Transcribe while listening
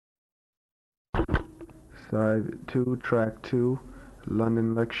Side 2, Track 2,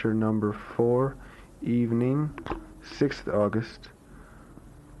 London Lecture number 4, evening, 6th August,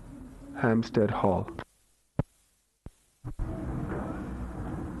 Hampstead Hall.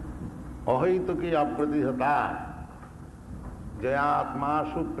 Ahaitukī apratihatā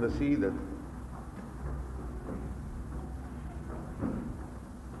jayātmāsu prasidat.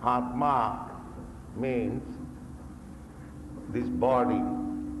 Atma means this body.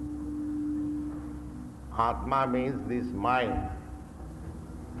 Atma means this mind.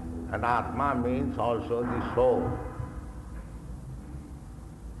 And Atma means also the soul.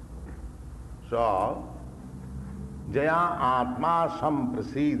 So, Jaya Atma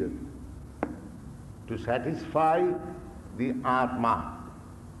samprasidat, to satisfy the Atma.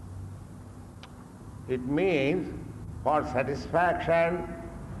 It means for satisfaction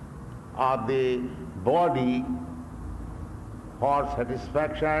of the body, for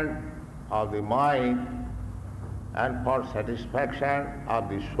satisfaction of the mind, and for satisfaction of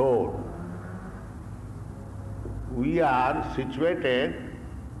the soul. We are situated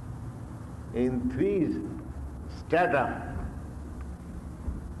in three strata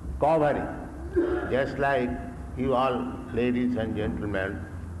covering, just like you all ladies and gentlemen,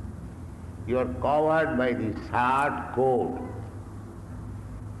 you are covered by the shirt coat.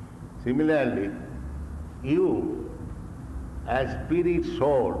 Similarly, you as spirit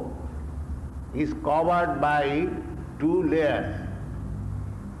soul is covered by two layers.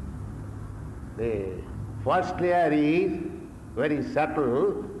 The first layer is very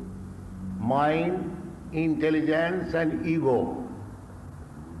subtle, mind, intelligence and ego.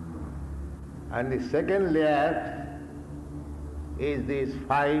 And the second layer is these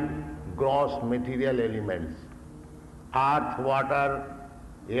five gross material elements: earth, water,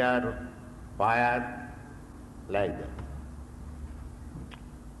 air, fire, like that.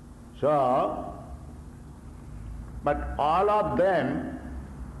 So, but all of them,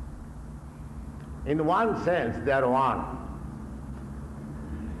 in one sense, they are one,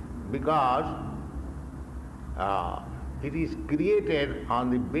 because it is created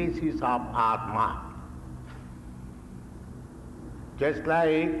on the basis of Atma. Just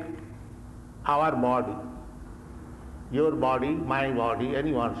like our body, your body, my body,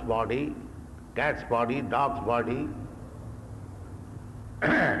 anyone's body, cat's body, dog's body,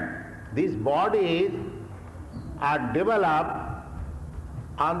 these bodies are developed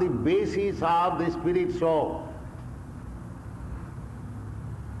on the basis of the spirit soul.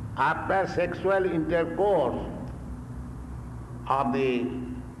 After sexual intercourse of the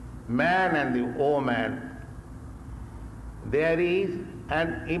man and the woman, there is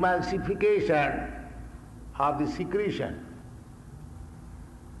an emulsification of the secretion,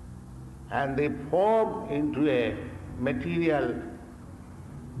 and they form into a material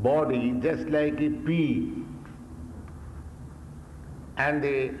body just like a pea. And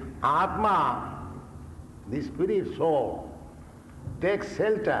the Atma, the spirit soul, takes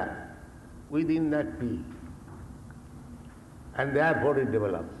shelter within that pea, and therefore it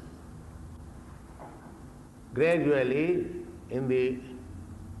develops. Gradually, in the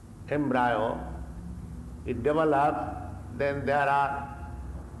embryo, it develops, then there are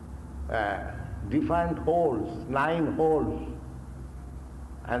different holes, 9 holes,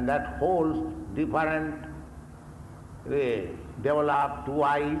 and that holes different, they develop 2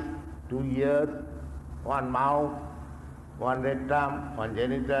 eyes, 2 ears, 1 mouth, 1 rectum, 1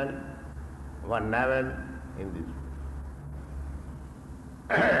 genital, 1 navel, in this.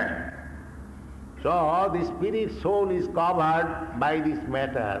 So the spirit soul is covered by this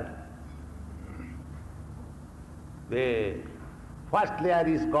matter. The first layer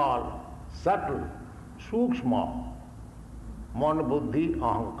is called subtle, sukshma, man, buddhi,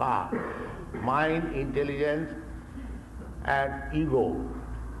 ahankar, mind, intelligence and ego.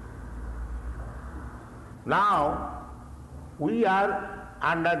 Now we are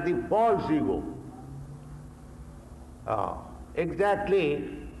under the false ego.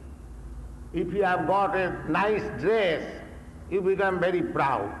 Exactly, if you have got a nice dress, you become very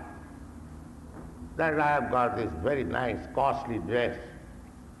proud that I have got this very nice, costly dress.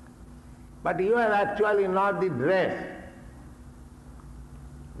 But you are actually not the dress.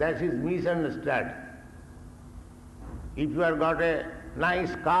 That is misunderstood. If you have got a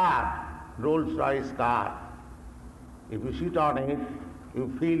nice car, Rolls-Royce car, if you sit on it, you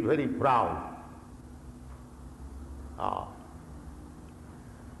feel very proud.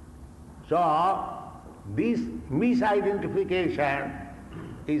 So, this misidentification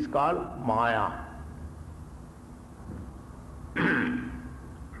is called Maya.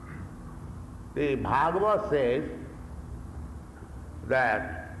 The Bhagavad says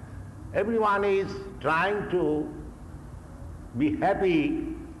that Everyone is trying to be happy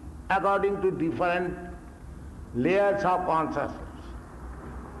according to different layers of consciousness.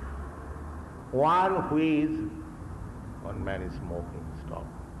 One man is smoking, stop.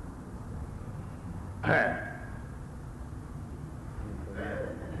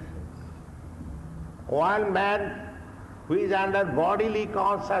 One man who is under bodily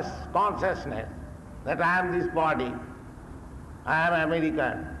consciousness, that I am this body, I am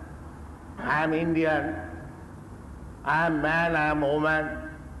American, I am Indian, I am man, I am woman.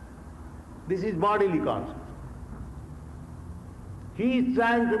 This is bodily consciousness. He is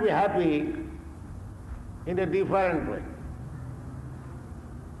trying to be happy in a different way.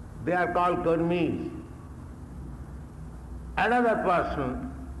 They are called karmis. Another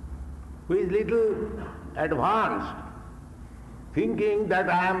person who is little advanced, thinking that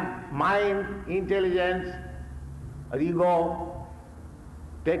I am mind, intelligence, or ego,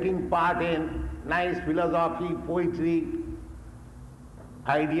 taking part in nice philosophy, poetry,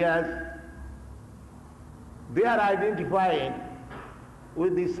 ideas, they are identifying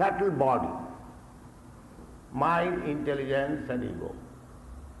with the subtle body, mind, intelligence and ego.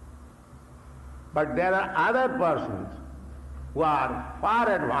 But there are other persons who are far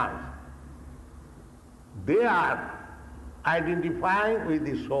advanced. They are identifying with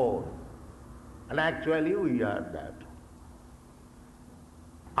the soul. And actually we are that.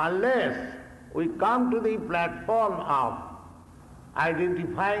 Unless we come to the platform of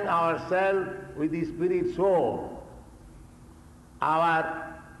identifying ourselves with the spirit soul,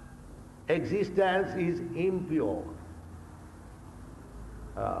 our existence is impure.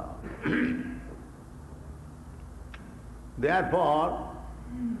 Therefore,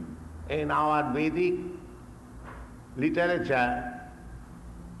 in our Vedic literature,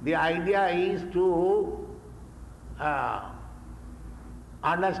 the idea is to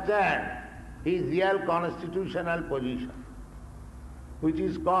understand his real constitutional position, which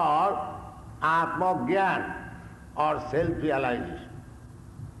is called Atma-gyan or self-realization.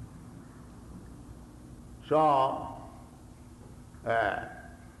 So,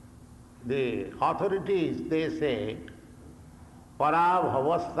 the authorities, they say,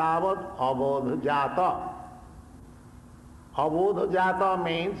 parabhavastavad abodhajata. Abodhajata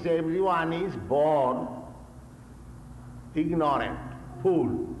means everyone is born ignorant,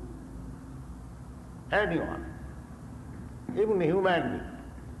 fool. Anyone, even a human being.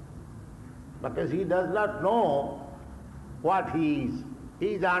 Because he does not know what he is.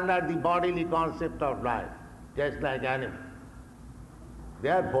 He is under the bodily concept of life, just like animal.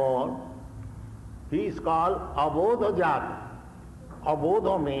 Therefore, he is called abodhajata.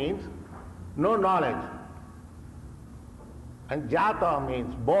 Abodha means no knowledge. And jata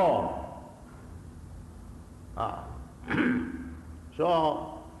means born.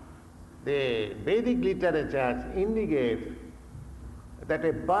 So, the Vedic literatures indicate that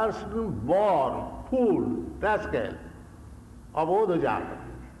a person born fool, rascal, abodhajata,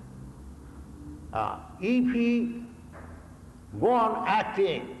 if he go on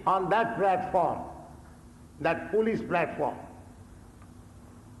acting on that platform, that foolish platform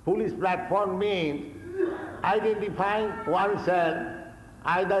means identifying oneself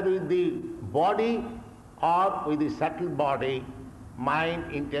either with the body or with the subtle body,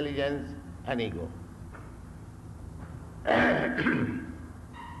 mind, intelligence and ego.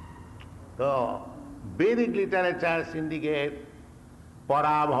 So, Vedic literatures indicate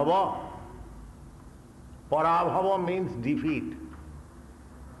parabhava. Parabhava means defeat.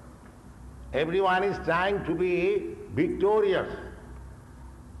 Everyone is trying to be victorious.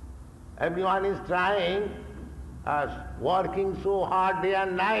 Everyone is trying, working so hard day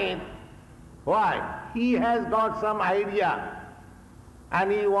and night. Why? He has got some idea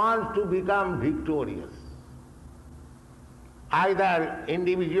and he wants to become victorious. Either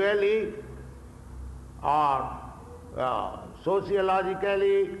individually or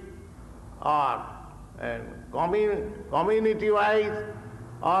sociologically or community-wise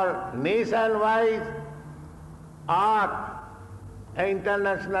or nation-wise or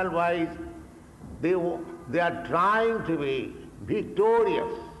international-wise, they are trying to be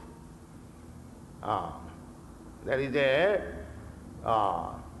victorious. There is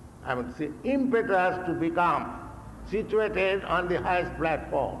impetus to become situated on the highest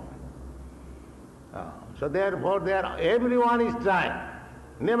platform. So therefore, everyone is trying,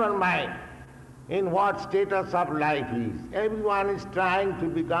 never mind in what status of life he is. Everyone is trying to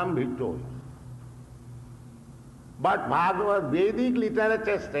become victorious. But Bhagavad Vedic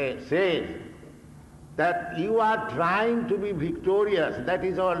literature says that you are trying to be victorious, that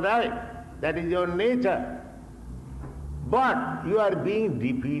is all right, that is your nature. but you are being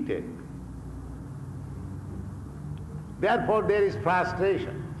defeated. Therefore there is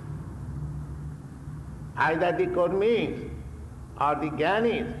frustration. Either the karmis or the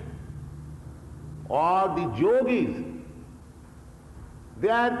jnanis or the yogis, they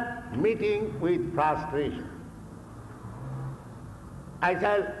are meeting with frustration. I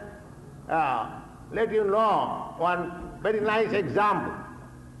shall let you know one very nice example.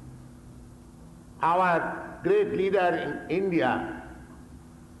 Our great leader in India,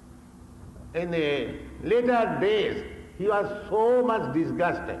 in the later days, he was so much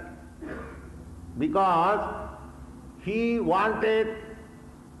disgusted because he wanted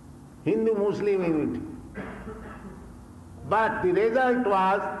Hindu-Muslim unity. But the result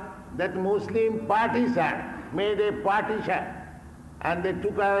was that Muslim partition made a partition and they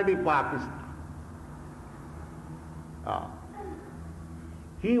took away the Pakistan.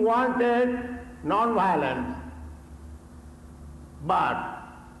 He wanted non-violence, but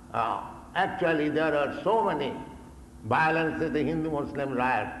actually there are so many violences, the Hindu-Muslim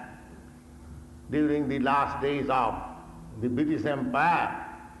riot during the last days of the British Empire.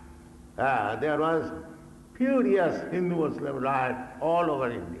 There was furious Hindu-Muslim riot all over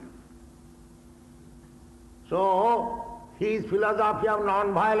India. So his philosophy of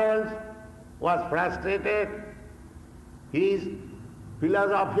non-violence was frustrated. His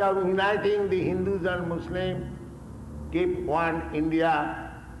philosophy of uniting the Hindus and Muslims, keep one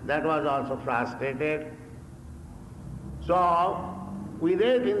India, that was also frustrated. So we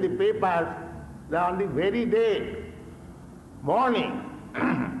read in the papers that on the very day, morning,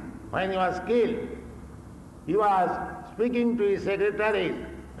 when he was killed, he was speaking to his secretary,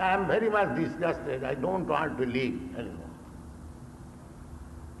 I am very much disgusted, I don't want to live anymore.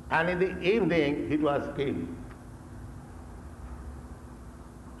 And in the evening, he was killed.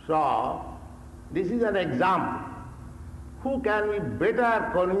 So, this is an example. Who can be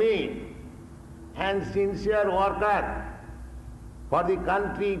better karmi and sincere worker for the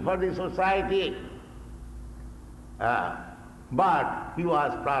country, for the society? But he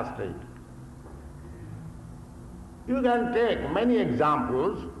was frustrated. You can take many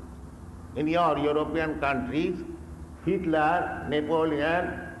examples in your European countries, Hitler,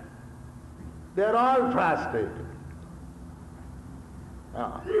 Napoleon, they're all frustrated.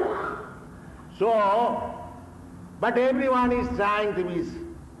 So, but everyone is trying to be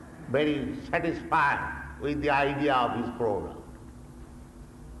very satisfied with the idea of his program.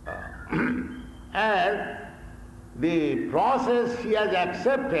 And the process he has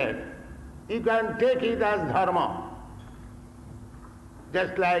accepted, you can take it as dharma.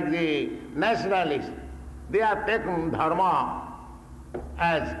 Just like the nationalists, they have taken dharma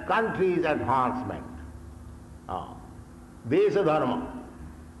as country's advancement. Desha dharma.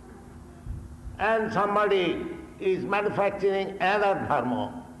 And somebody is manufacturing another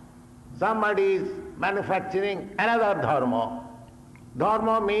dharma. Somebody is manufacturing another dharma.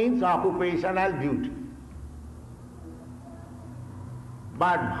 Dharma means occupational duty.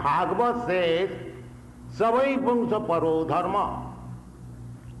 But Bhagavad says, savai pungsa paro dharma.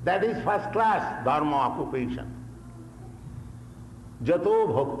 That is first class dharma occupation. Yato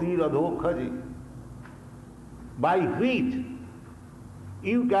bhaktir adhokṣaje. By which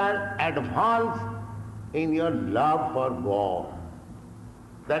you can advance in your love for God.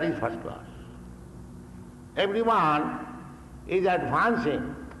 That is first class. Everyone is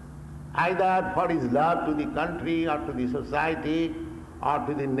advancing either for his love to the country or to the society or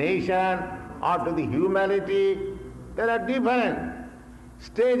to the nation or to the humanity. There are different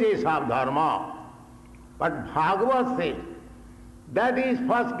stages of dharma. But Bhagavad says that is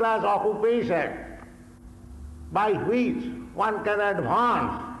first class occupation by which one can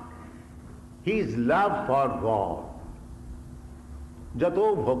advance his love for God.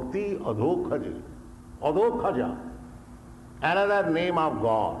 Yato bhakti adhokṣaje. Adhokṣaja, another name of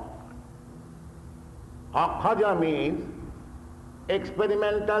God. Akṣaja means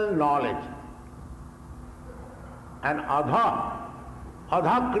experimental knowledge. And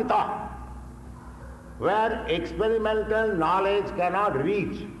adhakrita, where experimental knowledge cannot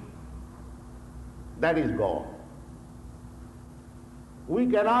reach, that is God. We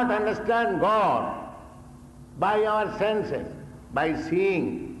cannot understand God by our senses, by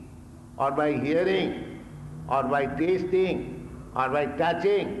seeing, or by hearing, or by tasting, or by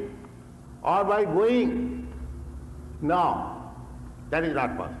touching, or by going. No, that is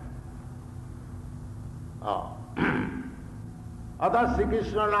not possible.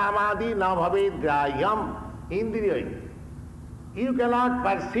 Ataḥśrī-kṛṣṇa-nāmādi na bhaved grāhyam indriyaiḥ. You cannot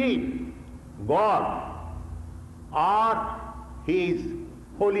perceive God or His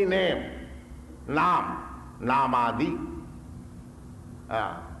holy name, nāma, nāmādi,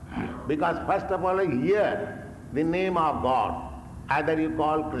 Because first of all, hear the name of God. Either you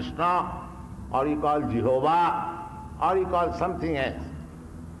call Krishna, or you call Jehovah, or you call something else.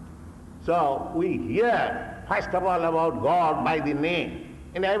 So we hear first of all about God by the name.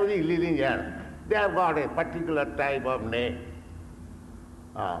 In every religion, they have got a particular type of name.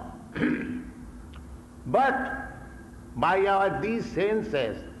 But by our these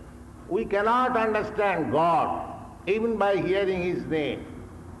senses, we cannot understand God even by hearing His name.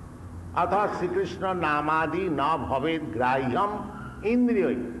 Ataḥśrī-kṛṣṇa-nāmādi na bhaved grāhyam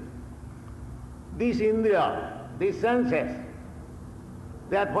indriyaiḥ. This indriya, these senses,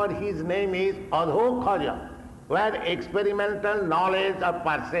 therefore His name is Adhokṣaja, where experimental knowledge of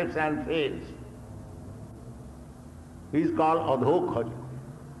perception fails. He is called Adhokṣaja.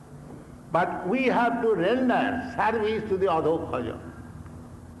 But we have to render service to the Adhokṣaja.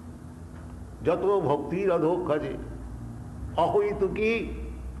 Yato bhaktir adhokṣaje. Ahaitukī.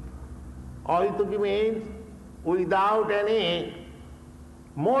 Ahaituki means without any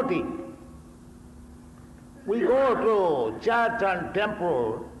motive. We go to church and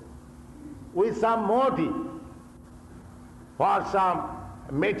temple with some motive for some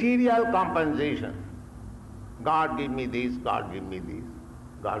material compensation. God give me this, God give me this,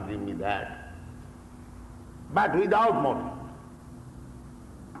 God give me that. But without motive.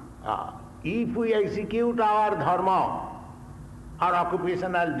 If we execute our dharma, our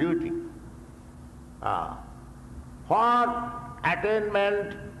occupational duty, for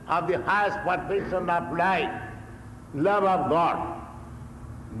attainment of the highest perfection of life, love of God,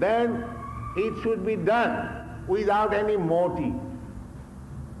 then it should be done without any motive.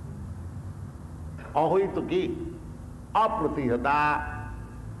 Ahaitukī, apratihatā.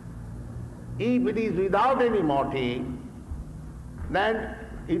 If it is without any motive, then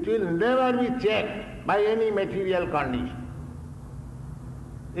it will never be checked by any material condition.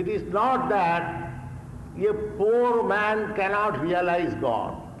 It is not that a poor man cannot realize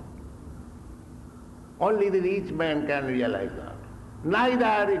God. Only the rich man can realize God.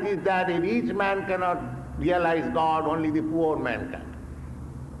 Neither it is that a rich man cannot realize God, only the poor man can.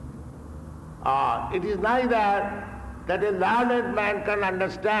 It is neither that a learned man can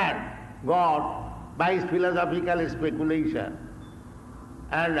understand God by his philosophical speculation,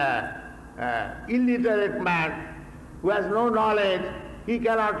 and illiterate man who has no knowledge, he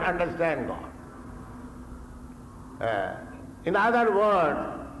cannot understand God. In other words,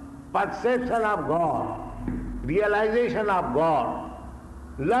 perception of God, realization of God,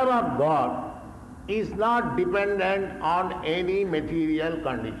 love of God is not dependent on any material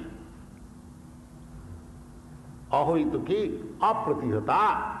condition. Ahaitukī,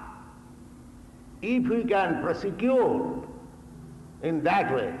 apratihatā. If we can prosecute in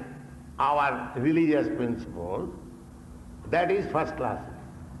that way our religious principles, that is first class.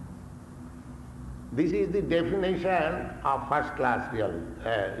 This is the definition of first class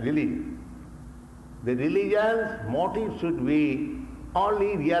religion. The religion's motive should be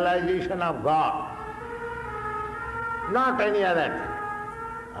only realization of God, not any other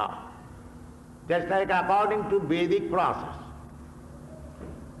thing. Just like according to Vedic process,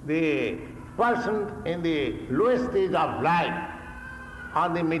 the person in the lowest stage of life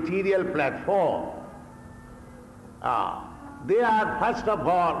on the material platform, they are first of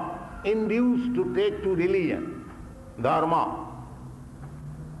all induced to take to religion, Dharma.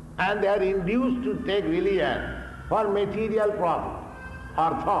 And they are induced to take religion for material profit,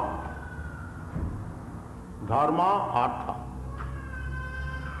 Artha. Dharma, Artha.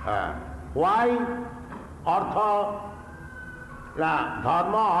 Why Artha?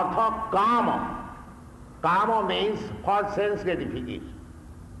 Dharma, Artha, Kama. Kama means for sense gratification.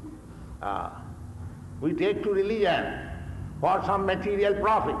 We take to religion for some material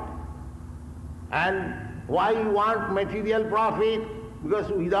profit. And why we want material profit? Because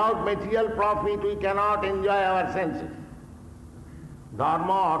without material profit we cannot enjoy our senses.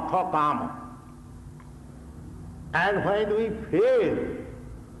 Dharma, Artha, Kama. And when we fail,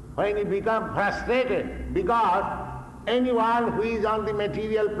 when we become frustrated, because anyone who is on the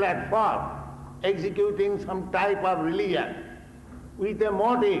material platform executing some type of religion with a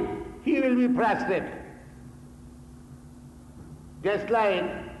motive, he will be frustrated. Just like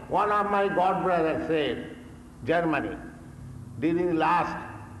one of my god brothers said, Germany, during the last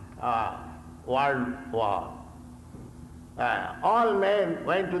World War, all men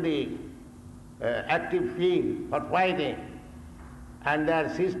went to the active field for fighting, and their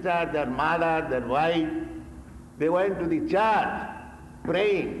sister, their mother, their wife, they went to the church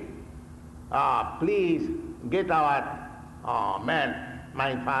praying, please get our men,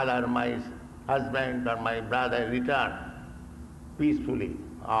 my father, my husband or my brother returned. peacefully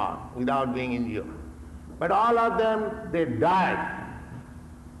without being injured. But all of them, they died.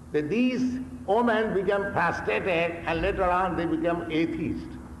 These women became frustrated and later on they became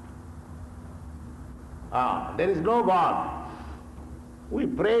atheists. There is no God. We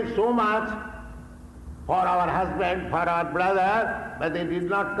prayed so much for our husband, for our brother, but they did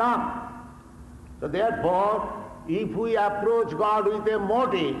not come. So therefore, if we approach God with a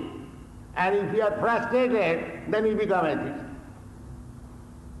motive, and if we are frustrated, then we become atheists.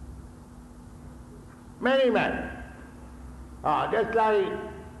 Many men. Just like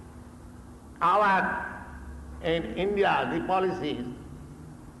in India, the policies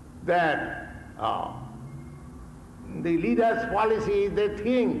that the leaders' policies, they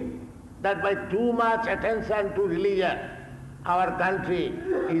think that by too much attention to religion, our country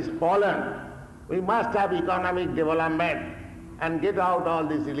is fallen. We must have economic development and get out all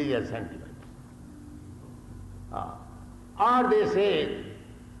these religious sentiments. Or they say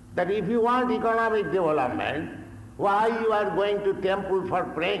that if you want economic development, why you are going to temple for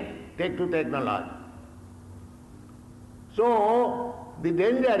praying? Take to technology. So the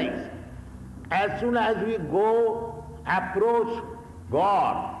danger is, as soon as we go approach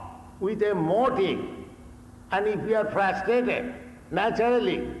God with a motive, and if you are frustrated,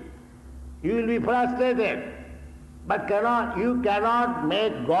 naturally you will be frustrated. But you cannot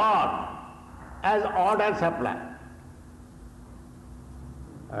make God as order supply.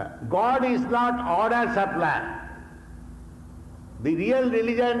 God is not order supply. The real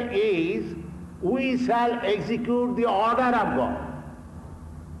religion is we shall execute the order of God.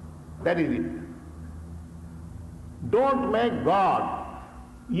 That is it. Don't make God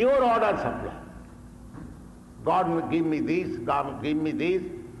your order supply. God will give me this, God will give me this,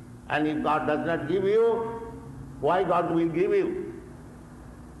 and if God does not give you, why God will give you?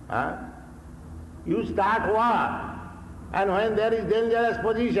 You start war, and when there is dangerous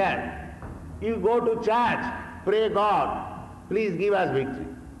position, you go to church, pray God, please give us victory.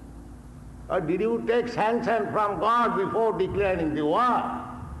 Or did you take sanction from God before declaring the war?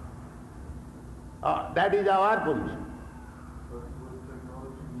 That is our position.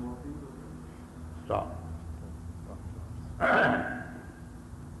 So,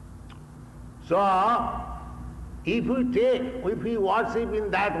 if we worship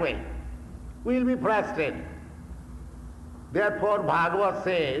in that way, we will be frustrated. Therefore, Bhagavad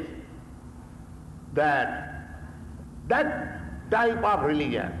says that type of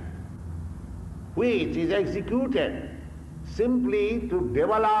religion which is executed simply to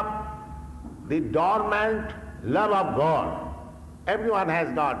develop the dormant love of God. Everyone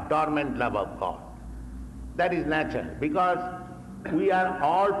has got dormant love of God. That is natural, because we are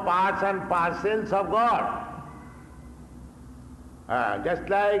all parts and parcels of God. Just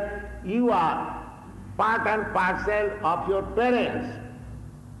like you are part and parcel of your parents.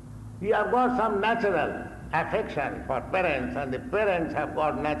 You have got some natural affection for parents, and the parents have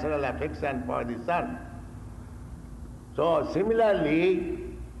got natural affection for the son. So similarly,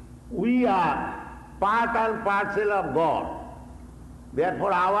 we are part and parcel of God.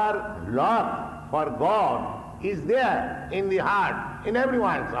 Therefore our love for God is there in the heart, in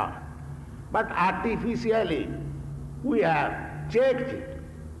everyone's heart. But artificially we have checked it,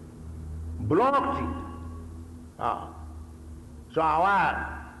 blocked it. So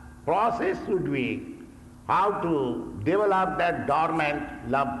our process should be how to develop that dormant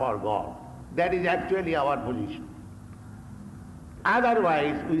love for God. That is actually our position.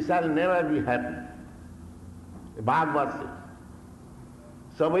 Otherwise we shall never be happy. Bhagavad says,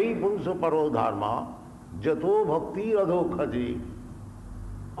 Savai punsa paro dharma, Yato bhaktir adhokṣaje,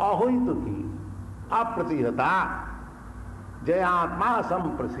 Ahaitukī, apratihatā, jayātmā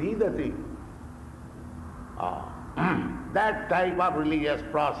samprasidati. That type of religious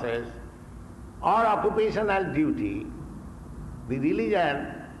process or occupational duty, the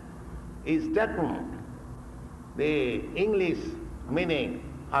religion is taken. The English meaning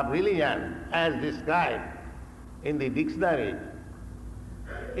of religion as described in the dictionary,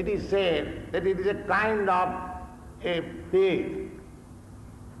 it is said that it is a kind of a faith.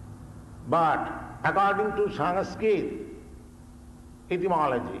 But according to Sanskrit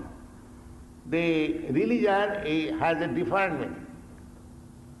etymology, the religion has a different meaning.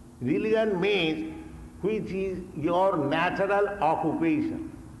 Religion means which is your natural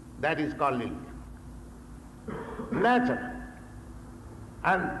occupation. That is called religion. Natural.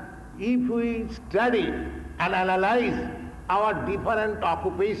 And if we study and analyze our different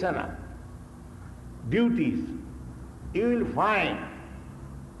occupational duties, you will find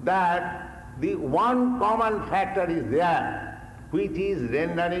that the one common factor is there, which is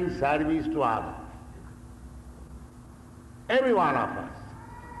rendering service to others. every one of us,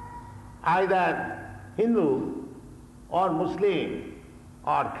 either Hindu or Muslim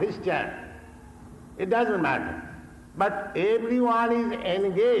or Christian, it doesn't matter. But everyone is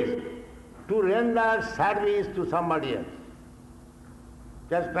engaged to render service to somebody else.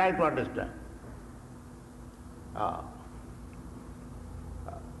 Just try to understand.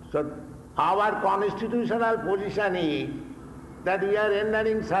 So our constitutional position is that we are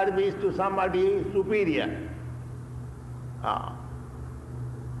rendering service to somebody superior.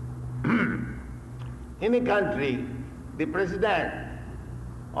 In a country, the president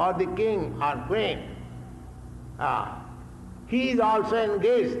or the king or queen, he is also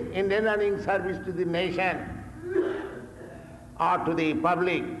engaged in rendering service to the nation or to the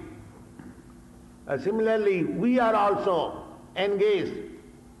public. Similarly, we are also engaged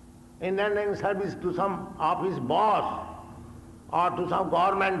in rendering service to some office boss or to some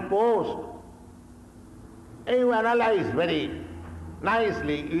government post. If you analyze very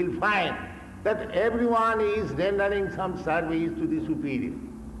nicely, you will find that everyone is rendering some service to the superior.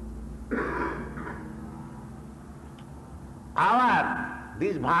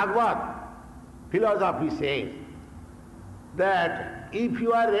 This Bhagavad philosophy says that if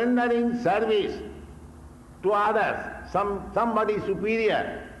you are rendering service to others, somebody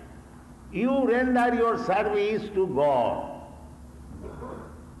superior, you render your service to God,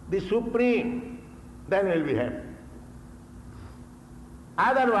 the Supreme, then you will be happy.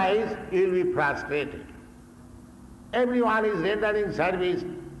 Otherwise, you will be frustrated. Everyone is rendering service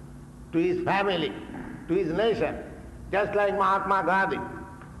to his family, to his nation, just like Mahatma Gandhi.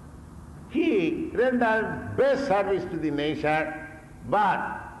 He rendered best service to the nation,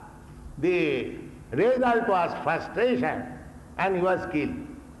 but the result was frustration and he was killed.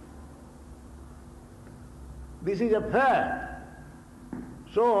 This is a fact.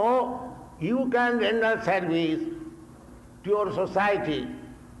 So, you can render service to your society,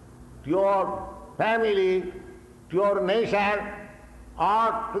 to your family, to your nation,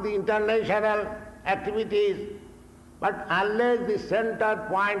 or to the international activities, but unless the center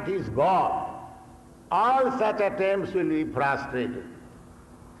point is God, all such attempts will be frustrated.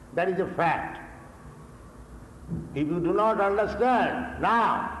 That is a fact. If you do not understand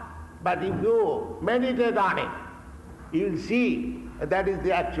now, but if you meditate on it, you will see that is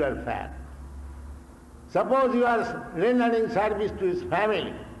the actual fact. Suppose you are rendering service to his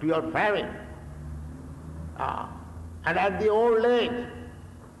family, to your family, and at the old age,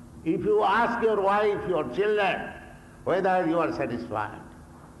 if you ask your wife, your children, whether you are satisfied,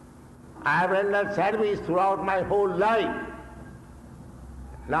 I have rendered service throughout my whole life.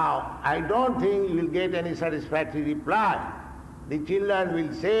 Now, I don't think you will get any satisfactory reply. The children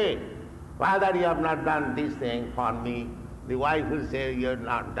will say, Father, you have not done this thing for me. The wife will say, you have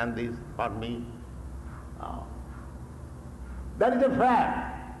not done this for me. That is a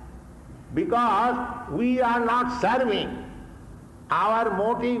fact. Because we are not serving. Our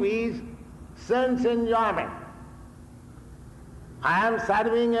motive is sense enjoyment. I am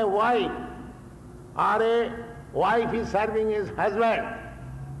serving a wife, or a wife is serving his husband.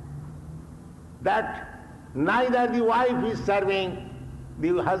 That neither the wife is serving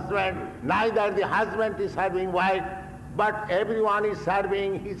the husband, neither the husband is serving wife, but everyone is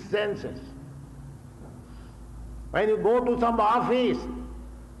serving his senses. When you go to some office,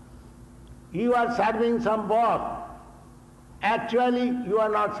 you are serving some boss. Actually, you are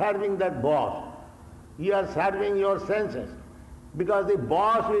not serving that boss. You are serving your senses. Because the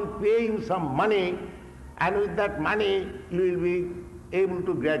boss will pay you some money, and with that money you will be able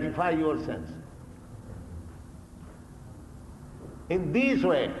to gratify your sense. In this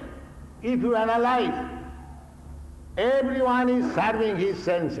way, if you analyze, everyone is serving his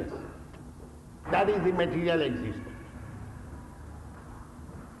senses. That is the material existence.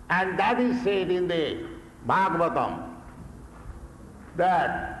 And that is said in the Bhagavatam,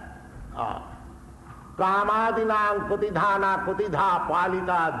 that Kāmādinām kutidhāna kutidhā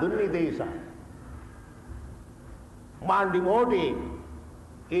pālitā dunnidesa. One devotee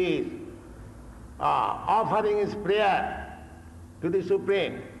is offering his prayer to the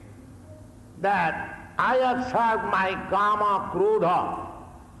Supreme that I have served my kama, krodha,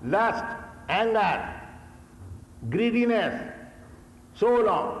 lust, anger, greediness so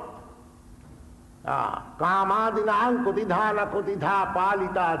long. Kāmādinām kutidhāna kutidhā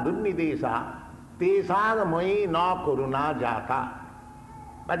pālitā dunnidesa. Tesāna mai na karuna jata.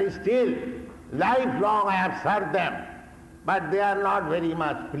 But still, lifelong I have served them, but they are not very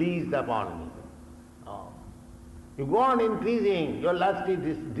much pleased upon me. You go on increasing your lusty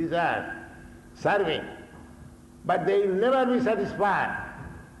desires, serving, but they will never be satisfied.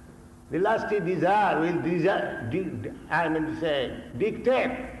 The lusty desire will dictate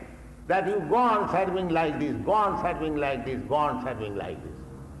that you go on serving like this, go on serving like this, go on serving like this.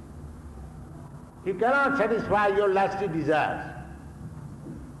 You cannot satisfy your lusty desires.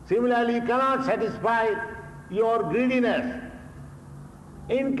 Similarly, you cannot satisfy your greediness,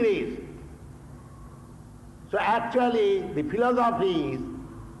 increase. So actually, the philosophy is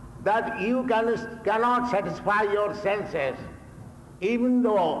that you cannot satisfy your senses even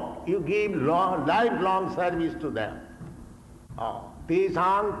though you give lifelong service to them.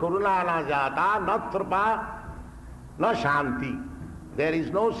 Tesam karuna na jata na trapa na shanti. There is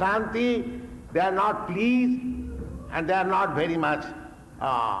no shanti, they are not pleased, and they are not very much,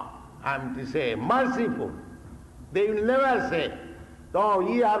 merciful. They will never say, "Oh,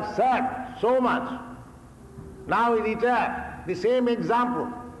 ye have served so much, now we return." The same example,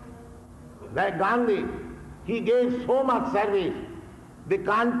 like Gandhi, he gave so much service. The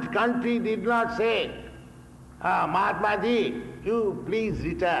country did not say, "Mahatma Ji, you please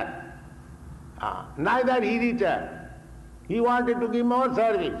return." Neither he returned. He wanted to give more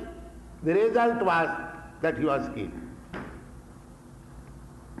service. The result was that he was killed.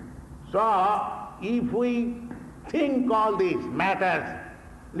 So, if we think all these matters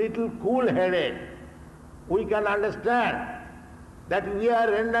little cool-headed, we can understand that we are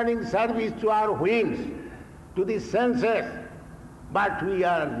rendering service to our whims, to the senses, but we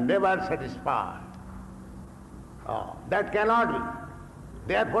are never satisfied. That cannot be.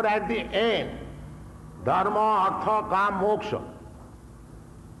 Therefore, at the end, Dharma, Artha, Kam, Moksha.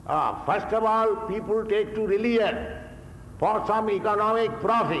 First of all, people take to religion for some economic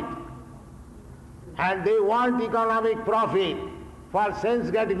profit. And they want economic profit for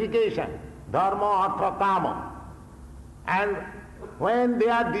sense gratification, Dharma, Artha, Kama. And when they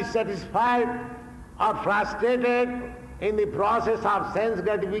are dissatisfied or frustrated in the process of sense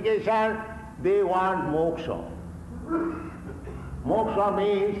gratification, they want moksha. Moksha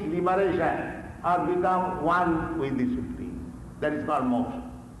means liberation or become one with the Supreme. That is called moksha.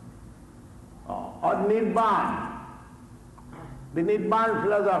 Or Nibbana. The Nibbana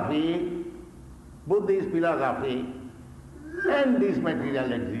philosophy, Buddhist philosophy, end this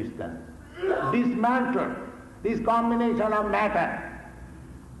material existence, dismantle this combination of matter,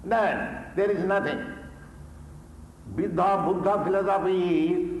 then there is nothing. Buddha philosophy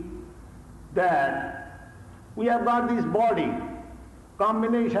is that we have got this body,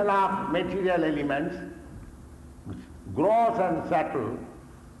 combination of material elements, gross and subtle.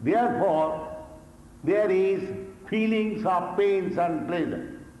 Therefore, there is feelings of pains and pleasure.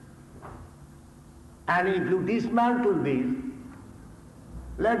 And if you dismantle this,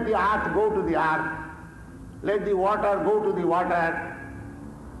 let the earth go to the earth, let the water go to the water,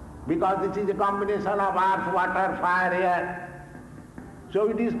 because this is a combination of earth, water, fire, air. So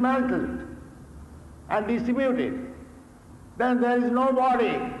we dismantle it and distribute it. Then there is no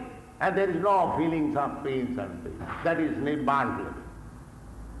body and there is no feelings of pains and pain. That is Nibbana.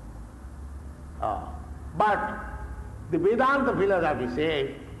 But the Vedanta philosophy says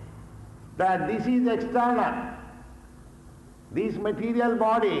that this is external. This material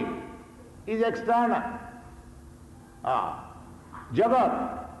body is external.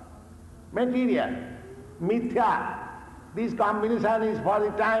 Jagat, material, mithya, this combination is for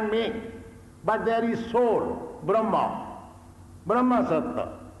the time being. But there is soul, Brahma, Brahma Sattva,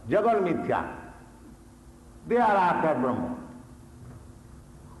 Jagat mithya. They are after Brahma.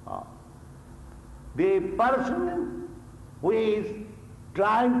 The person who is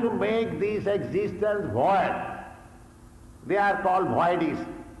trying to make this existence void, they are called voidists.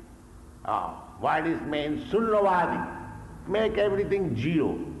 Voidist means Sunnavadi, make everything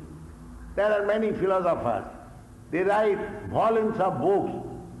zero. There are many philosophers, they write volumes of books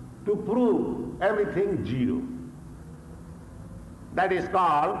to prove everything zero. That is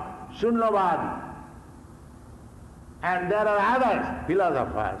called Sunnavadi. And there are other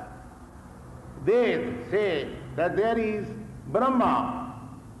philosophers, they say that there is Brahma,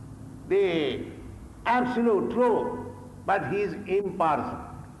 the absolute truth, but he is impersonal.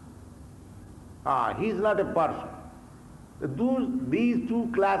 He is not a person. These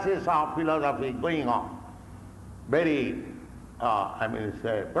two classes of philosophy going on, very,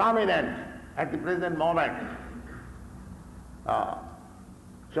 prominent at the present moment.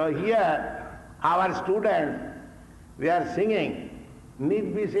 So here, our students, they are singing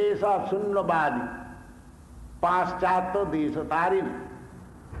Nirvishesha Sunnavadi, Paschatya Desatarini.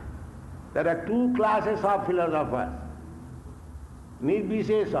 There are two classes of philosophers,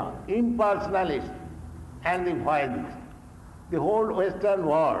 Nirvishesha, impersonalist, and the voidist. The whole Western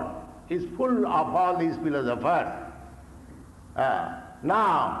world is full of all these philosophers.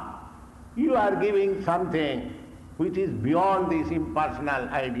 Now, You are giving something which is beyond this impersonal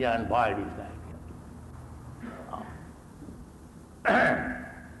idea and void is the idea.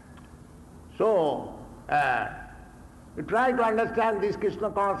 So, we try to understand this Krishna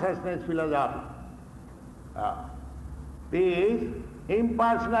consciousness philosophy. This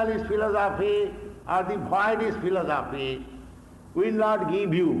impersonalist philosophy or the voidist philosophy will not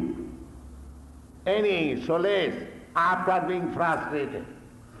give you any solace after being frustrated.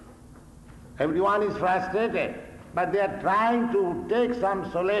 Everyone is frustrated, but they are trying to take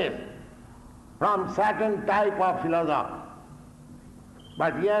some solace from certain type of philosophy.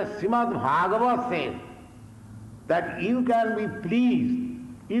 But yes, Srimad Bhagavad says that you can be pleased,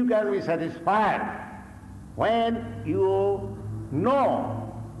 you can be satisfied when you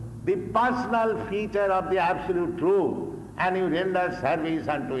know the personal feature of the Absolute Truth and you render service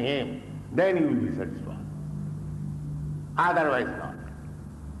unto Him, then you will be satisfied. Otherwise not.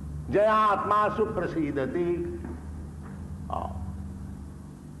 Jaya Atma Suprasidati.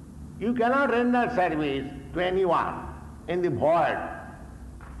 You cannot render service to anyone in the void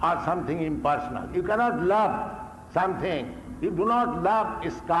or something impersonal. You cannot love something. You do not love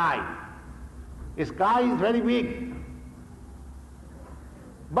a sky. A sky is very big.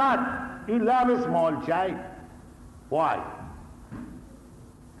 But you love a small child. Why?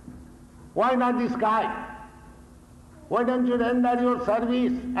 Why not the sky? Why don't you render your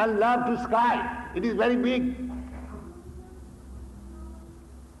service and love to sky? It is very big.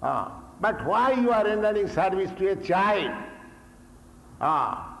 But why you are rendering service to a child?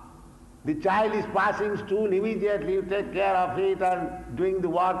 The child is passing stool, immediately you take care of it and doing the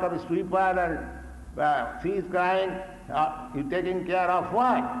work of a sweeper, and she is crying, you taking care of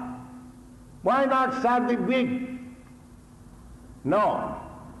why? Why not serve the big? No.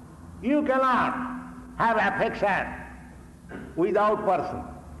 You cannot have affection without person.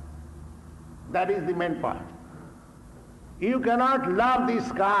 That is the main point. You cannot love the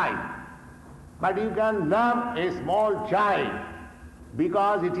sky, but you can love a small child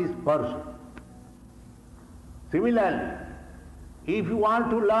because it is person. Similarly, if you want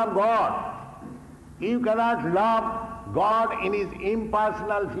to love God, you cannot love God in His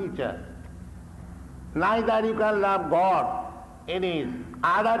impersonal feature. Neither you can love God in His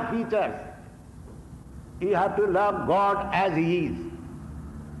other features. You have to love God as He is.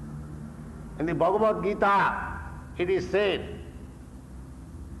 In the Bhagavad Gita, it is said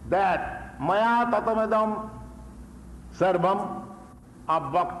that Maya tatamedam sarvam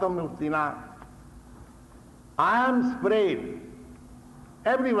abhaktam murtina. I am spread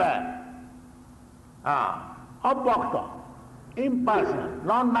everywhere. Abhakta, impersonal,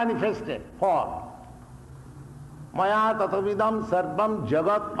 non-manifested form. Maya tatavidam sarvam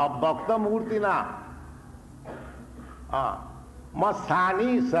jagat abhakta murtina.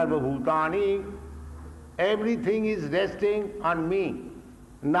 Masani sarvabhutani. Everything is resting on me.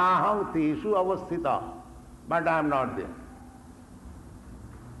 Naham teshu avasthita. But I am not there.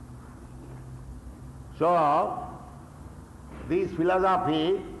 So, this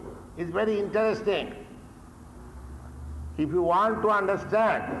philosophy is very interesting. If you want to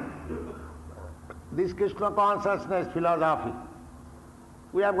understand this Krishna consciousness philosophy,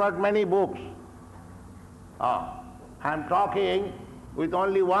 we have got many books. I am talking with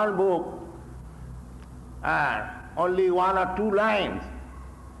only one book and only one or two lines.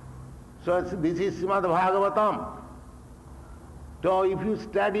 So this is Srimad Bhagavatam. So if you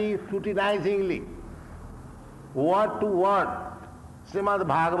study scrutinizingly, word to word, Srimad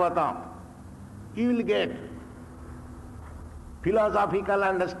Bhagavatam, you will get philosophical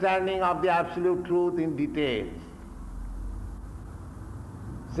understanding of the Absolute Truth in details.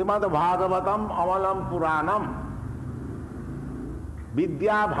 Srimad Bhagavatam Amalam Puranam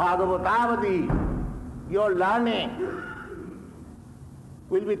Vidya Bhagavatavadi. Your learning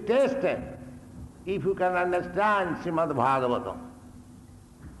will be tested if you can understand Srimad Bhagavatam.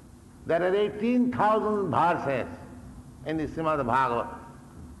 There are 18,000 verses in the Srimad Bhagavatam.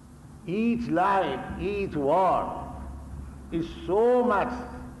 Each line, each word is so much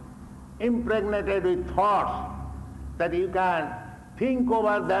impregnated with thoughts that you can think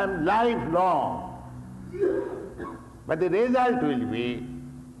over them lifelong. But the result will be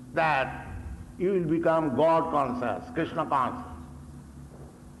that you will become God conscious, Krishna conscious.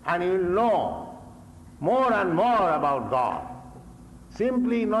 And you will know more and more about God.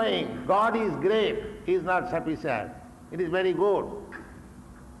 Simply knowing God is great is not sufficient. It is very good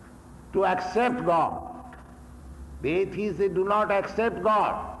to accept God. The atheists, they do not accept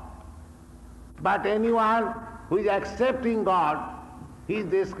God. But anyone who is accepting God, he is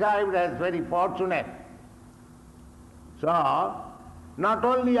described as very fortunate. So, not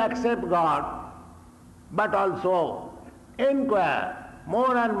only accept God, but also inquire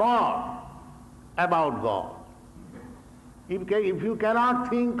more and more about God. If you cannot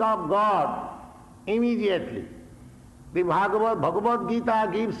think of God immediately, the Bhagavad Gita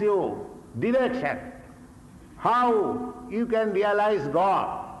gives you direction how you can realize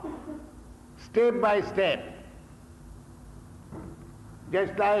God step by step.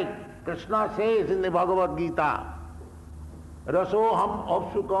 Just like Krishna says in the Bhagavad Gita, Rasoham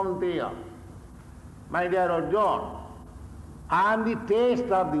apsukamteya, my dear Arjuna, I am the taste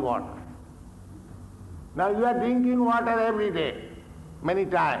of the water. Now you are drinking water every day, many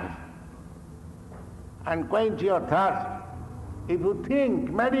times, and quench your thirst. If you think,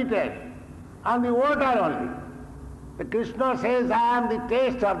 meditate on the water only, the Krishna says, I am the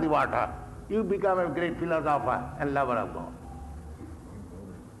taste of the water, you become a great philosopher and lover of God.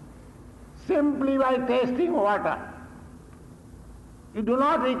 Simply by tasting water. You do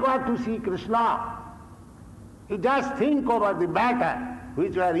not require to see Krishna. You just think over the matter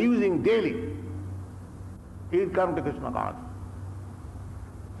which you are using daily. You will come to Krishna consciousness.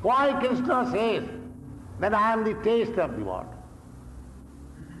 Why Krishna says that I am the taste of the water?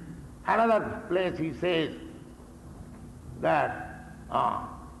 Another place he says that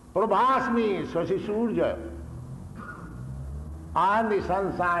Prabhasmi Sasi Surya, I am the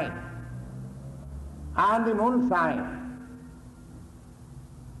sunshine, I am the moonshine.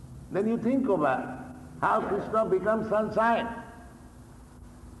 Then you think over how Krishna becomes sunshine.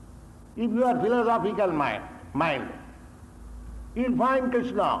 If you are philosophical mind, you'll find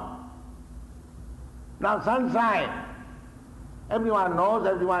Krishna. Now sunshine, everyone knows,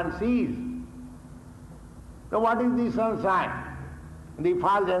 everyone sees. So what is the sunshine? The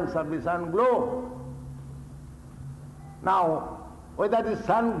effulgence of the sun globe. Now, whether the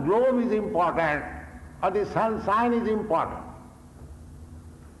sun globe is important or the sunshine is important,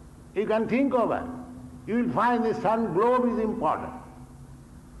 you can think over. You will find the sun globe is important,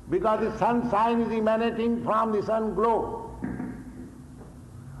 because the sunshine is emanating from the sun globe.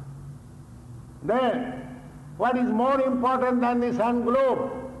 Then, what is more important than the sun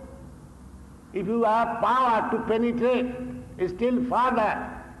globe? If you have power to penetrate still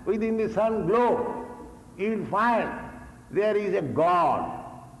further within the sun globe, you will find there is a God,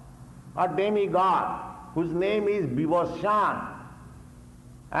 a demigod, whose name is Vivashan,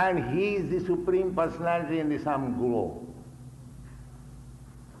 and he is the Supreme Personality in the sun globe.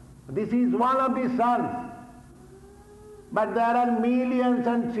 This is one of the suns, but there are millions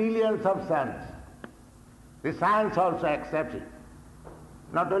and trillions of suns. The science also accepts it.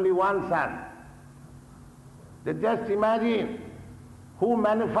 Not only one sun. They just imagine who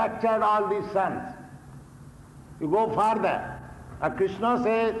manufactured all these suns. You go further. Krishna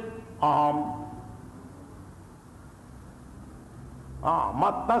says, Aham.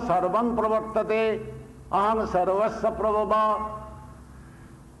 Matta sarvam pravartate, aham sarvasya prabhava.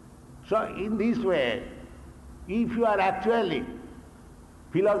 So in this way, if you are actually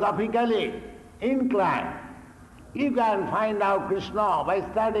philosophically inclined, you can find out Krishna by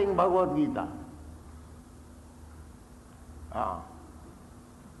studying Bhagavad Gita.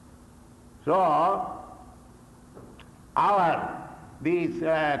 So, this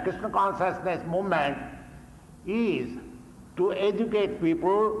Krishna consciousness movement is to educate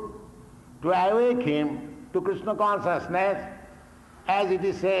people, to awake him to Krishna consciousness, as it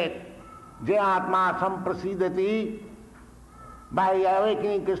is said, Je Atma Samprasidati. By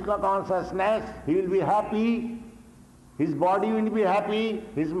awakening Krishna consciousness, he will be happy, his body will be happy,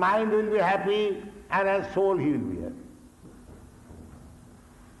 his mind will be happy, and his soul he will be happy.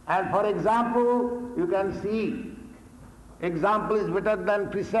 And for example, you can see, example is better than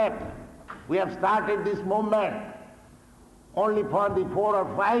precept. We have started this movement only for the 4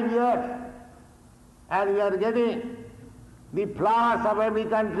 or 5 years, and we are getting the flowers of every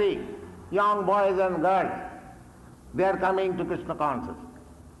country, young boys and girls. They are coming to Krishna consciousness.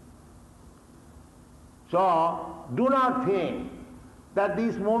 So, do not think that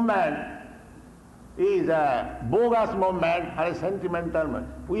this movement is a bogus movement or a sentimental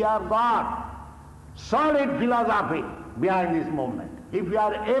movement. We have got solid philosophy behind this movement. If you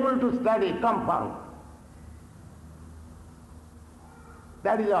are able to study, come forward.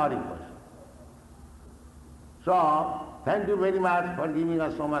 That is our request. So, thank you very much for giving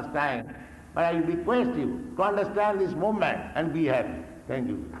us so much time. But I request you to understand this movement and be happy. Thank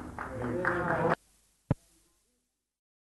you.